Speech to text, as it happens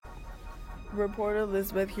reporter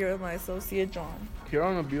Elizabeth here with my associate John. Here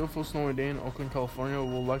on a beautiful snowy day in Oakland, California,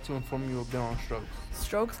 we would like to inform you a bit on strokes.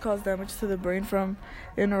 Strokes cause damage to the brain from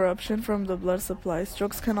interruption from the blood supply.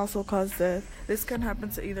 Strokes can also cause death. This can happen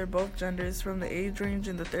to either both genders from the age range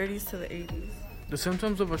in the 30s to the 80s. The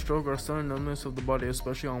symptoms of a stroke are sudden numbness of the body,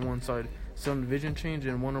 especially on one side, sudden vision change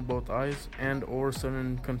in one or both eyes, and or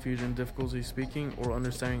sudden confusion, difficulty speaking or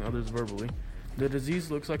understanding others verbally. The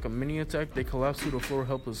disease looks like a mini attack. They collapse to the floor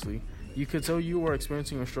helplessly. You could tell you are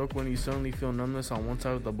experiencing a stroke when you suddenly feel numbness on one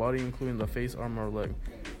side of the body, including the face, arm, or leg.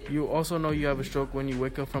 You also know you have a stroke when you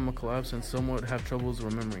wake up from a collapse and somewhat have troubles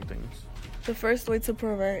remembering things. The first way to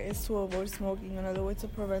prevent is to avoid smoking. Another way to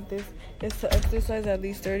prevent this is to exercise at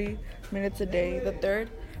least 30 minutes a day. The third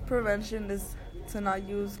prevention is to not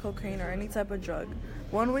use cocaine or any type of drug.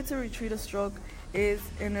 One way to treat a stroke is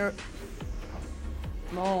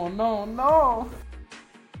No.